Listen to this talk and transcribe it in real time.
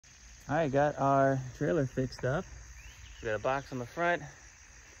All right, got our trailer fixed up. We got a box on the front.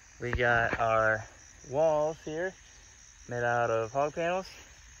 We got our walls here made out of hog panels.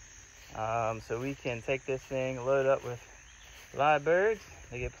 So we can take this thing, load it up with live birds.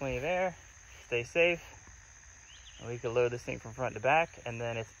 They get plenty of air, stay safe. And we can load this thing from front to back, and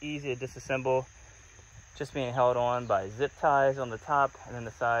then it's easy to disassemble, just being held on by zip ties on the top, and then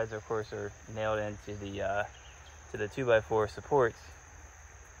the sides, of course, are nailed into the to the 2x4 supports.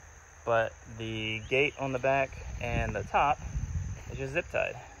 But the gate on the back and the top is just zip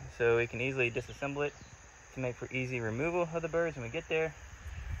tied, so we can easily disassemble it to make for easy removal of the birds when we get there,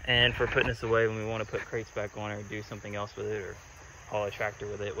 and for putting this away when we want to put crates back on or do something else with it, or haul a tractor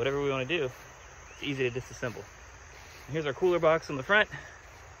with it. Whatever we want to do, it's easy to disassemble. Here's our cooler box on the front.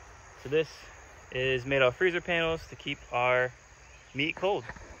 So this is made off freezer panels to keep our meat cold.